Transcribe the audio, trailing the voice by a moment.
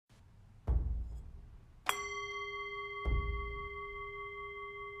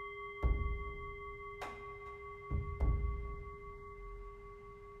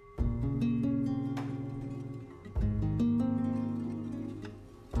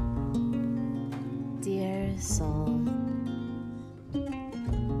Soul,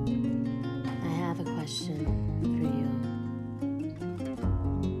 I have a question for you.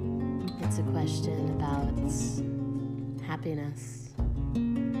 It's a question about happiness.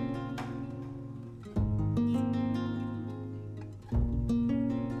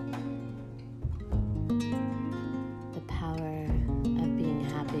 The power of being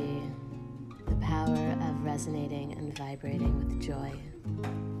happy, the power of resonating and vibrating with joy.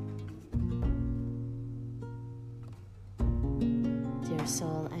 Dear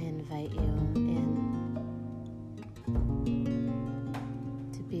soul, I invite you in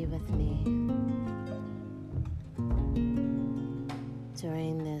to be with me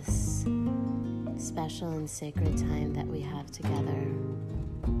during this special and sacred time that we have together,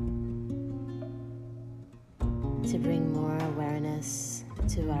 to bring more awareness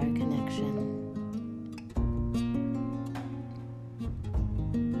to our connection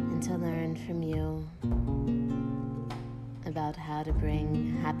and to learn from you about how to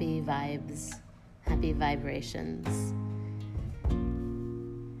bring happy vibes, happy vibrations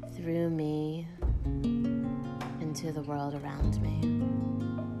through me into the world around me.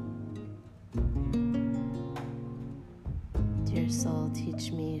 Dear soul,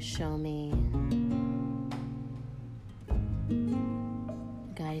 teach me, show me,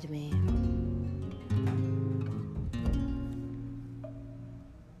 guide me.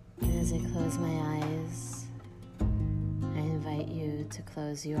 And as I close my eyes, I invite you to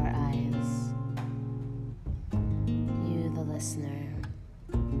close your eyes, you the listener,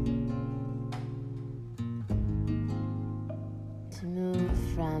 to move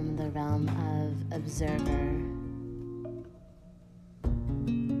from the realm of observer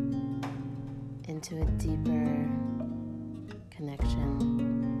into a deeper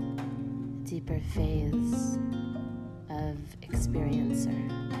connection, a deeper phase of experiencer.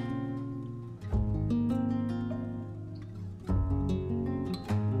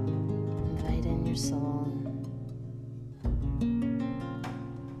 Your soul,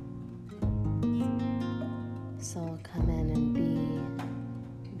 soul, come in and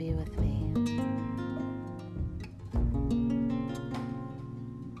be with me.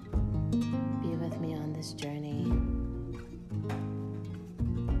 Be with me on this journey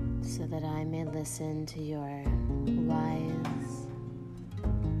so that I may listen to your wise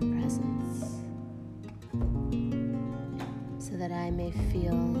presence, so that I may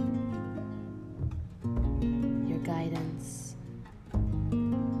feel guidance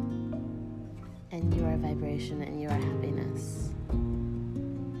and your vibration and your happiness.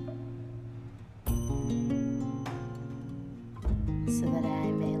 So that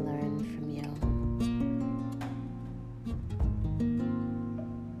I may learn from you.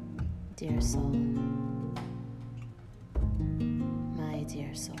 Dear soul, my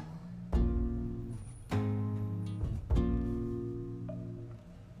dear soul.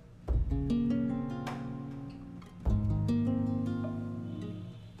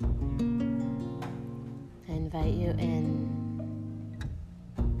 Invite you in,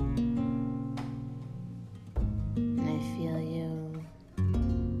 and I feel you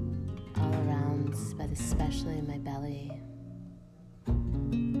all around, but especially in my belly.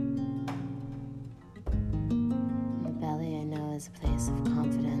 The belly, I know, is a place of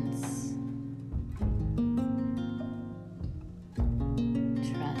confidence,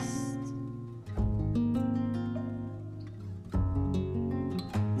 trust,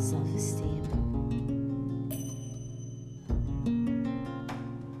 self-esteem.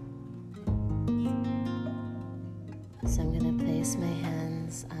 So I'm going to place my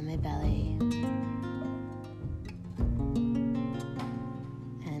hands on my belly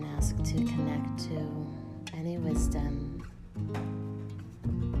and ask to connect to any wisdom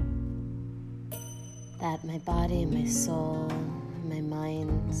that my body, my soul, my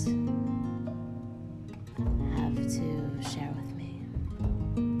mind have to share with me.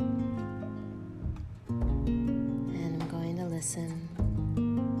 And I'm going to listen.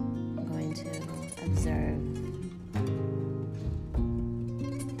 I'm going to observe.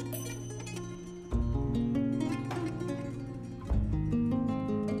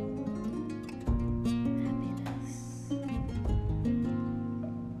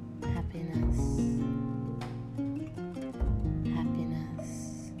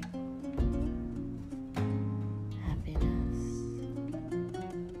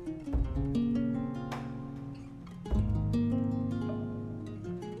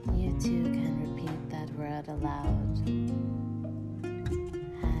 Out aloud.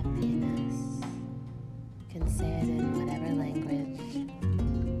 Happiness. You can say it in whatever language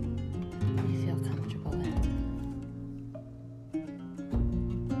you feel comfortable with.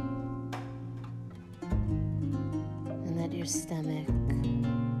 your stomach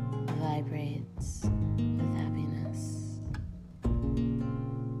vibrates with happiness.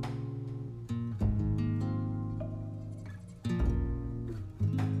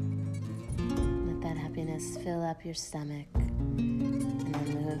 Let that happiness fill up your stomach and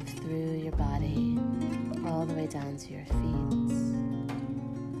then move through your body all the way down to your feet,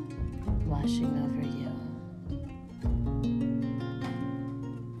 washing over you.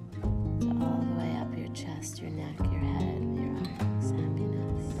 So all the way up your chest, your neck, your head, your arms,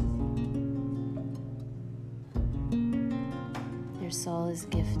 happiness. Your soul is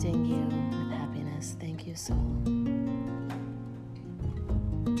gifting you with happiness. Thank you, soul. And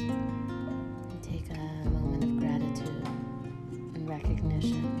take a moment of gratitude and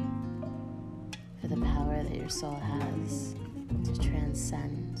recognition for the power that your soul has to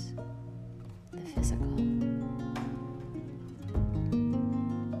transcend the physical.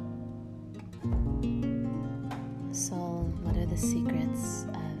 Soul, what are the secrets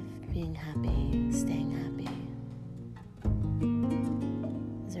of being happy, staying happy?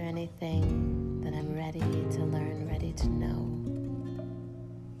 Is there anything that I'm ready to learn, ready to know?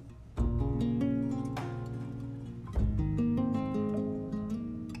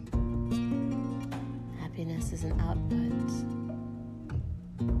 Happiness is an output.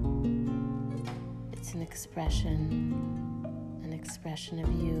 It's an expression of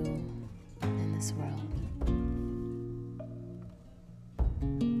you in this world.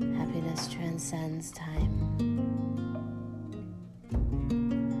 Happiness transcends time.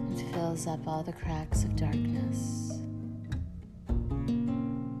 It fills up all the cracks of darkness.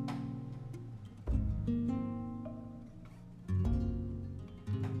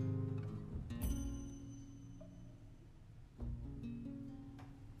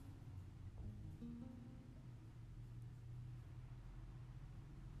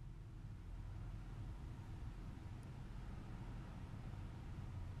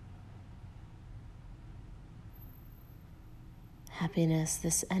 Happiness,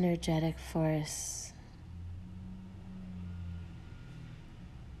 this energetic force,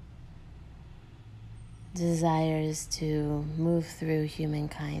 desires to move through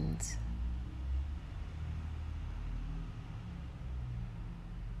humankind.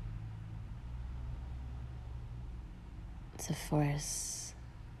 It's a force.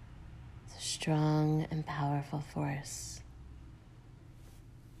 It's a strong and powerful force.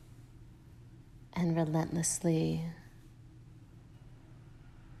 And relentlessly,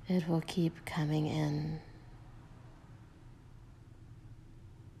 it will keep coming in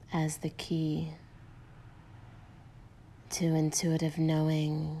as the key to intuitive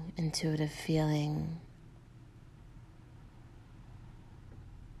knowing, intuitive feeling,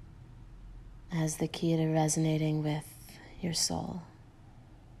 as the key to resonating with your soul.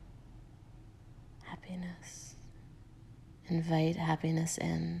 Happiness. Invite happiness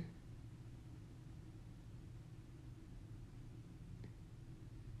in.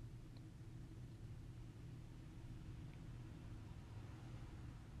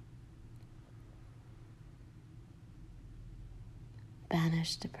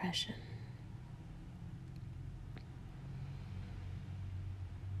 Banish depression.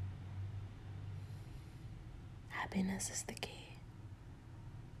 Happiness is the key.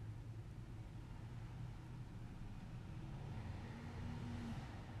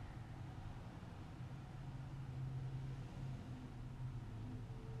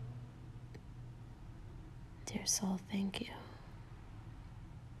 Dear soul, thank you.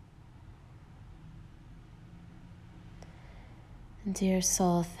 Dear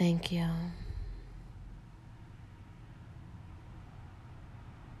soul, thank you.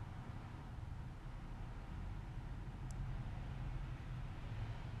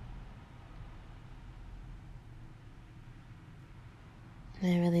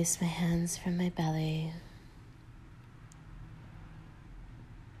 And I release my hands from my belly.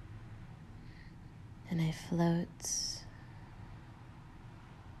 And I float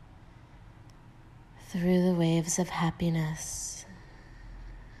through the waves of happiness.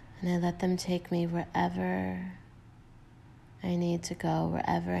 And I let them take me wherever I need to go,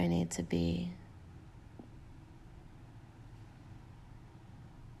 wherever I need to be.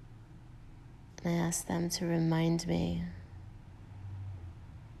 And I ask them to remind me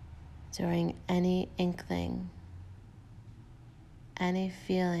during any inkling, any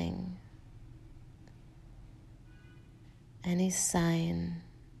feeling, any sign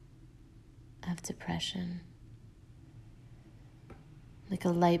of depression, like a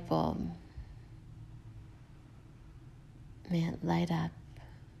light bulb, may it light up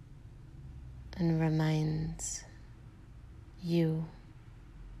and remind you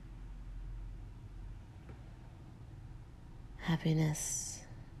Happiness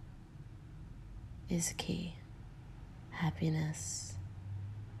is key. Happiness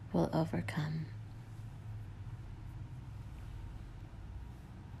will overcome.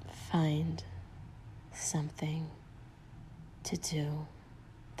 Find something to do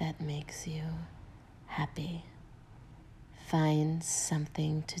that makes you happy. Find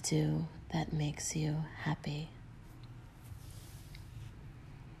something to do that makes you happy.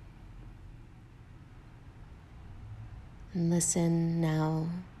 And listen now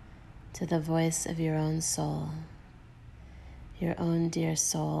to the voice of your own soul, your own dear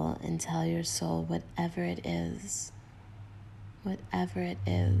soul, and tell your soul whatever it is, whatever it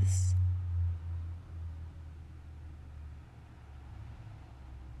is,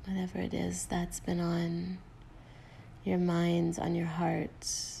 whatever it is that's been on your mind, on your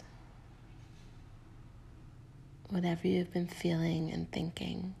heart, whatever you've been feeling and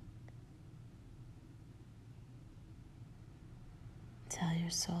thinking. Tell your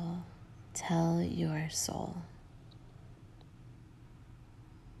soul. Tell your soul.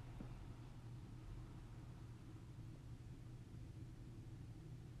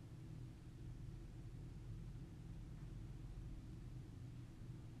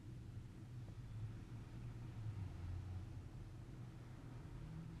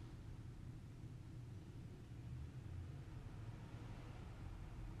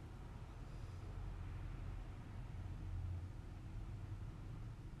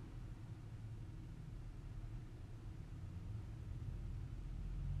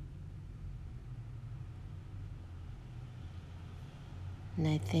 And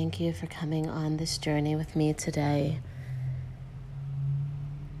I thank you for coming on this journey with me today.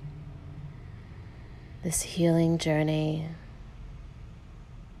 This healing journey.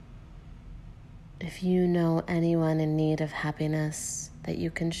 If you know anyone in need of happiness that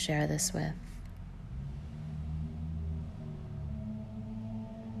you can share this with,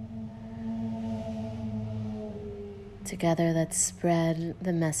 together let's spread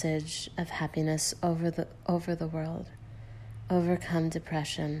the message of happiness over the world. Overcome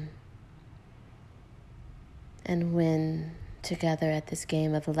depression and win together at this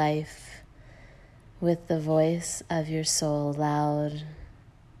game of life with the voice of your soul loud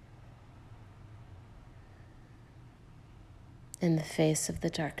in the face of the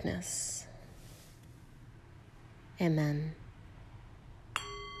darkness. Amen.